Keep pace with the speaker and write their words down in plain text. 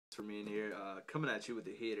For me in here, coming at you with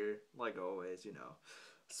the heater, like always,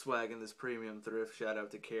 swagging this premium thrift. Shout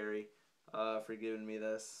out to Carrie for giving me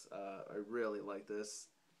this. I really like this,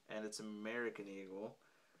 and it's American Eagle,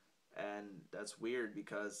 and that's weird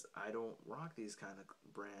because I don't rock these kind of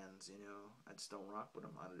brands. I just don't rock with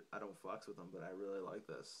them. I don't fucks with them, but I really like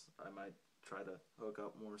this. I might try to hook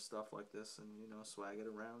up more stuff like this and swag it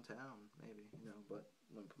around town, maybe, but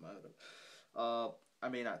I'm gonna promote it. I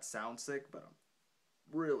may not sound sick, but I'm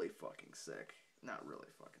really fucking sick. Not really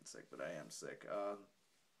fucking sick, but I am sick.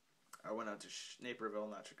 I went out to Naperville,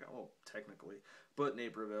 not Chicago, well, technically, but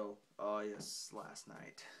Naperville, yes, last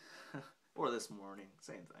night. Or this morning,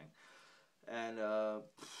 same thing. And,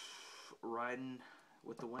 riding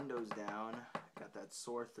with the windows down, got that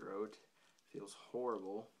sore throat, feels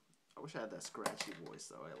horrible. I wish I had that scratchy voice,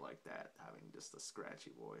 though. I like that, having just a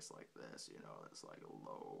scratchy voice like this, it's like a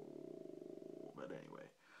low, but anyway.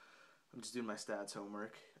 I'm just doing my stats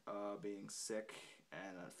homework, being sick,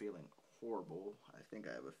 and I'm feeling horrible. I think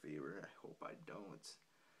I have a fever. I hope I don't.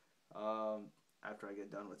 After I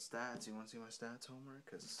get done with stats, you want to see my stats homework?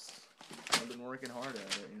 Because I've been working hard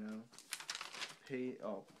at it,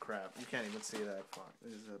 Oh, crap. You can't even see that. Fuck.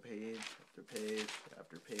 This is a page after page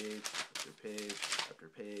after page after page after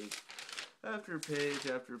page after page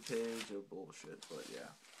after page of bullshit. But,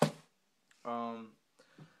 yeah.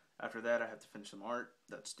 After that, I have to finish some art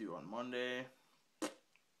that's due on Monday,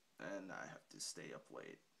 and I have to stay up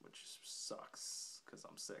late, which sucks because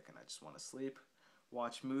I'm sick and I just want to sleep,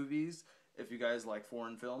 watch movies. If you guys like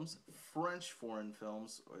foreign films, French foreign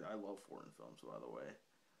films, I love foreign films, by the way.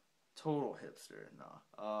 Total hipster,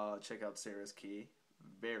 nah. Check out Sarah's Key,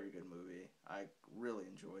 very good movie. I really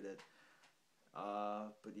enjoyed it.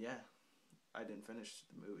 But yeah, I didn't finish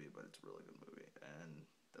the movie, but it's a really good movie, and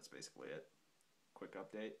that's basically it. Quick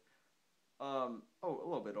update. A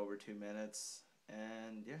little bit over 2 minutes.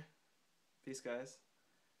 And yeah, peace, guys.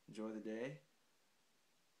 Enjoy the day.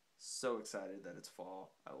 So excited that it's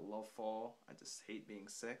fall. I love fall. I just hate being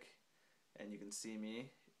sick. And you can see me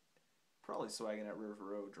probably swagging at River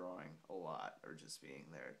Road drawing a lot, or just being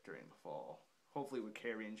there during the fall. Hopefully with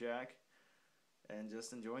Carrie and Jack. And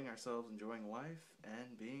just enjoying ourselves, enjoying life,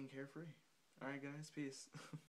 and being carefree. Alright, guys. Peace.